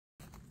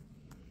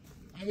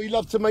And we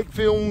love to make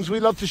films. We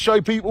love to show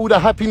people the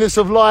happiness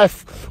of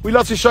life. We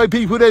love to show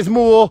people there's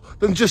more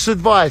than just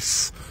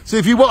advice. So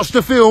if you watch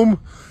the film,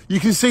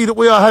 you can see that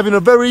we are having a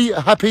very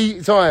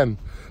happy time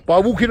by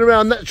walking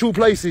around natural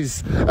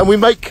places, and we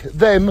make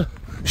them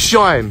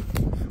shine.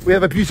 We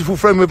have a beautiful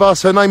friend with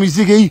us. Her name is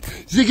Ziggy.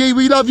 Ziggy,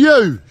 we love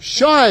you.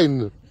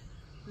 Shine.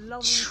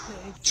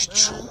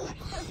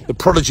 The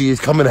prodigy is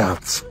coming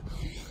out.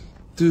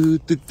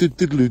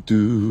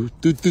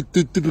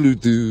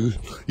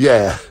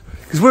 Yeah,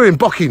 because we're in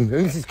Bocking,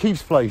 and this is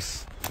Keith's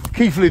place.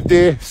 Keith lived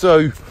there,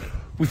 so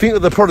we think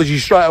of the prodigy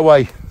straight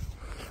away.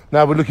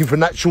 Now we're looking for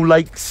natural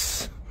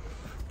lakes,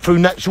 through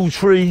natural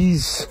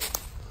trees.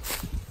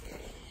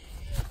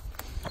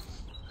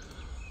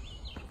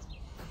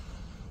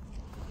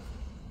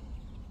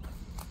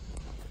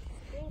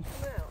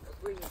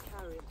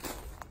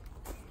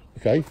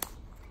 Okay.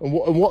 And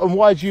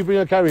why do you bring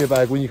a carrier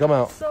bag when you come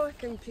out? So I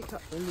can pick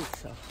up the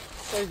litter,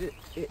 so that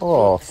it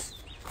looks,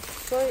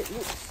 so it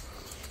looks,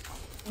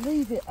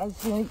 leave it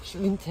as nature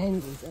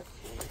intended.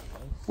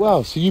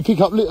 Wow, so you pick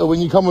up litter when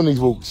you come on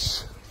these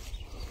walks?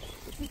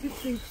 It's a good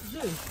thing to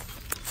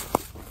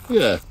do.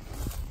 Yeah,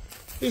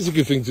 it's a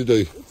good thing to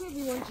do. If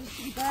everyone just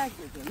took a bag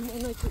with them,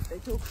 and they took their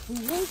dogs from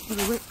the walk, and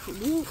they went for a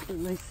walk,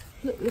 and they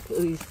look at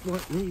these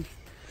white leaves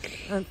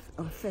and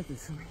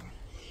feathers.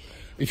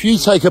 If you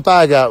take a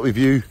bag out with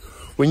you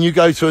when you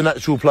go to a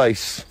natural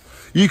place,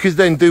 you could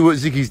then do what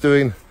Ziggy's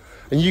doing,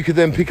 and you could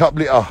then pick up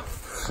litter,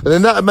 and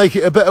then that would make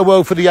it a better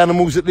world for the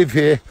animals that live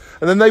here,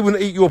 and then they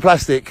wouldn't eat your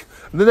plastic,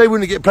 and then they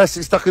wouldn't get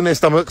plastic stuck in their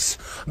stomachs,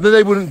 and then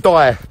they wouldn't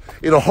die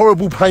in a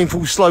horrible,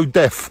 painful, slow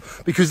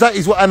death, because that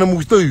is what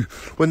animals do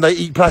when they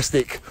eat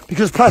plastic,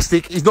 because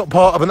plastic is not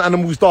part of an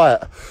animal's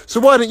diet. So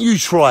why don't you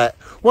try it?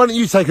 Why don't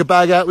you take a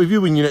bag out with you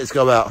when you next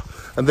go out,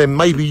 and then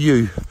maybe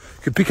you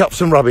could pick up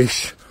some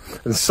rubbish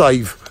and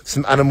save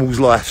some animals'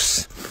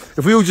 lives.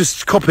 If we all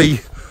just copy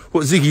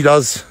what Ziggy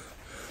does,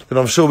 then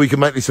I'm sure we can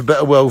make this a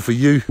better world for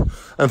you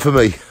and for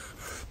me.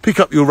 Pick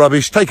up your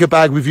rubbish, take a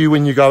bag with you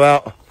when you go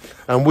out,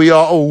 and we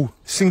are all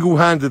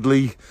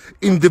single-handedly,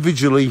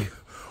 individually,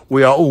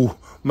 we are all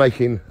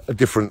making a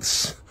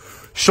difference.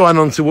 Shine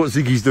on to what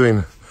Ziggy's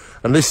doing,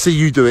 and let's see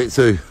you do it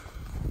too.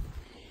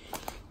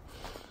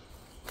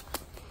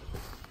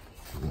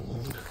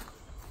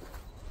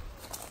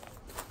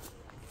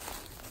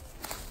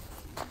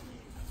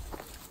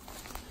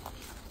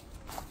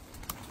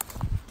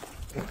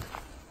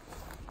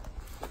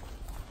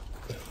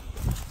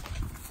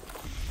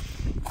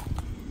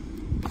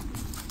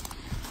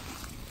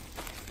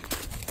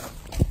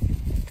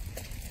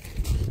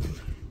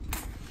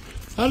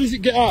 How does it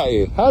get out of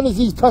here? How does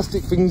these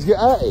plastic things get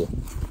out of here?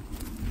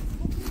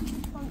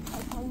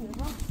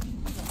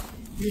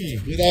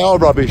 Yeah, they are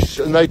rubbish,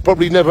 and they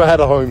probably never had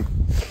a home.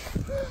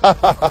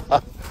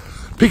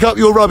 Pick up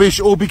your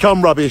rubbish or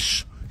become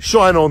rubbish.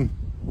 Shine on.